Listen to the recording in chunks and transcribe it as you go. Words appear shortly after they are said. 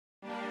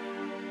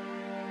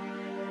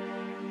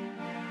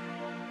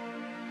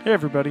Hey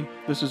everybody,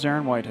 this is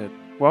Aaron Whitehead.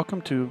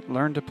 Welcome to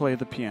Learn to Play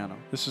the Piano.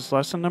 This is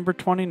lesson number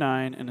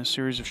 29 in a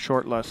series of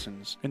short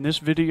lessons. In this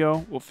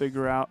video, we'll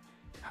figure out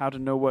how to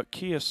know what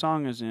key a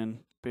song is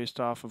in based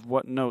off of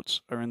what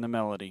notes are in the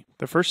melody.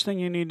 The first thing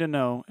you need to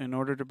know in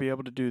order to be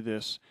able to do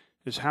this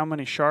is how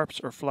many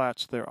sharps or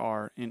flats there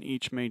are in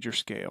each major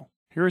scale.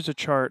 Here is a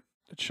chart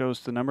that shows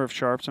the number of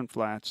sharps and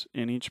flats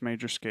in each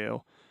major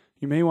scale.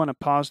 You may want to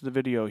pause the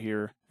video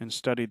here and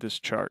study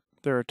this chart.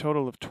 There are a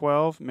total of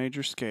 12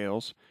 major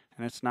scales,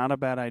 and it's not a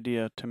bad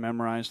idea to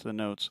memorize the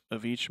notes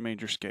of each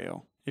major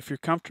scale. If you're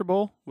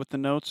comfortable with the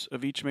notes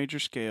of each major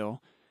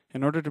scale,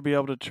 in order to be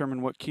able to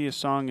determine what key a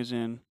song is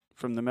in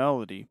from the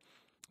melody,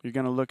 you're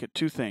going to look at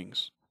two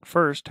things.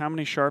 First, how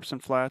many sharps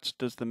and flats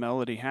does the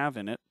melody have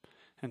in it?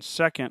 And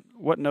second,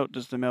 what note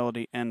does the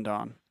melody end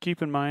on?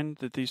 Keep in mind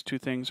that these two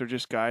things are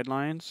just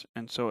guidelines,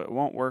 and so it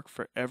won't work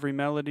for every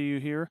melody you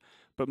hear,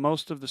 but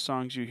most of the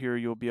songs you hear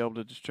you'll be able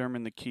to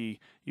determine the key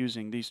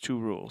using these two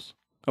rules.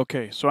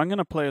 Okay, so I'm going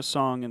to play a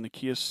song in the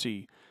key of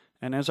C,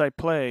 and as I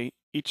play,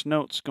 each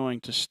note's going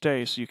to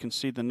stay so you can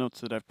see the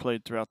notes that I've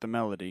played throughout the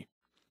melody.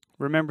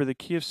 Remember, the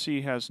key of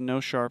C has no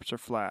sharps or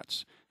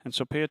flats, and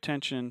so pay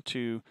attention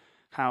to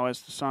how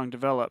as the song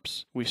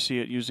develops, we see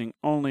it using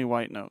only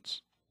white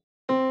notes.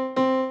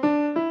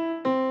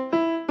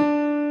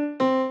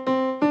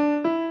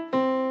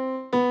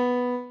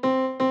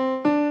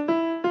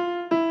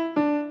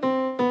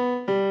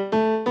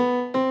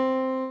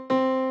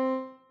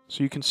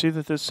 So you can see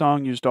that this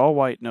song used all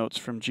white notes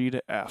from G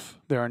to F.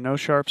 There are no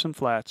sharps and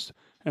flats,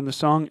 and the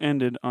song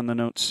ended on the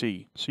note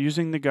C. So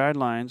using the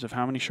guidelines of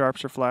how many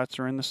sharps or flats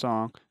are in the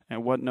song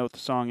and what note the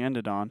song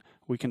ended on,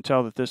 we can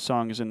tell that this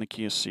song is in the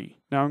key of C.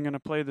 Now I'm going to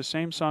play the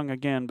same song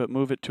again but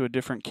move it to a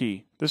different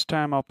key. This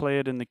time I'll play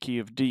it in the key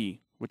of D,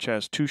 which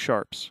has two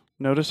sharps.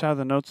 Notice how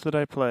the notes that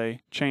I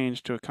play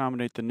change to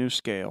accommodate the new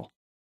scale.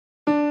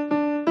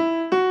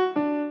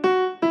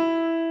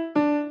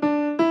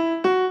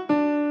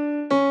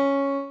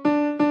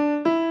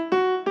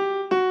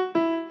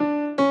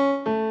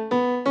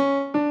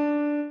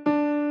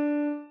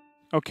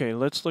 Okay,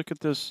 let's look at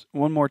this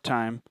one more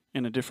time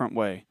in a different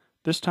way.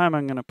 This time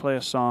I'm going to play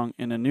a song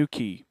in a new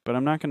key, but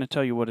I'm not going to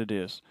tell you what it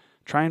is.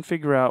 Try and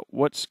figure out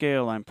what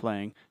scale I'm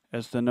playing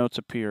as the notes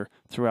appear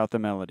throughout the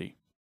melody.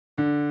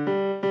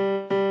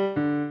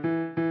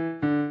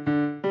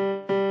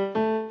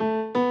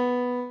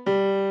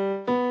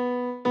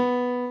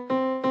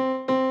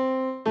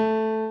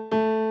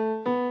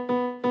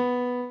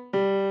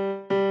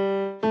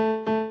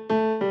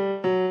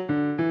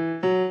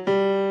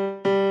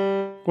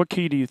 What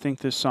key do you think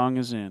this song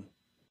is in?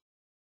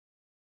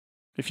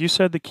 If you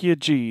said the key of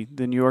G,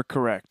 then you are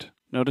correct.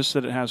 Notice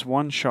that it has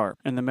one sharp,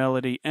 and the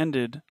melody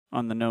ended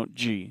on the note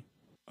G.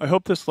 I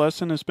hope this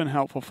lesson has been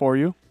helpful for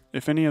you.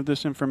 If any of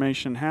this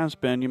information has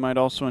been, you might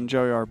also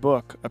enjoy our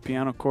book, a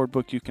piano chord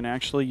book you can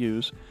actually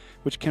use,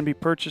 which can be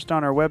purchased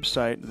on our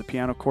website,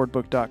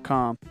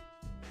 thepianochordbook.com,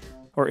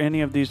 or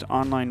any of these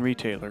online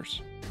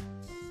retailers.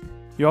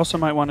 You also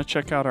might want to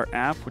check out our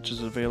app, which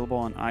is available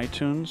on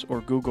iTunes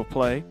or Google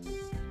Play.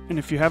 And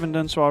if you haven't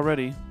done so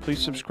already, please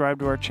subscribe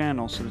to our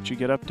channel so that you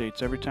get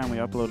updates every time we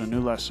upload a new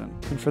lesson.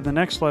 And for the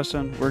next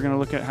lesson, we're going to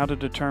look at how to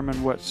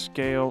determine what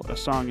scale a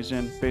song is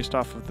in based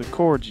off of the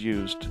chords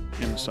used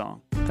in the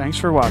song. Thanks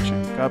for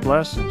watching. God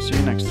bless, and see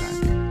you next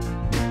time.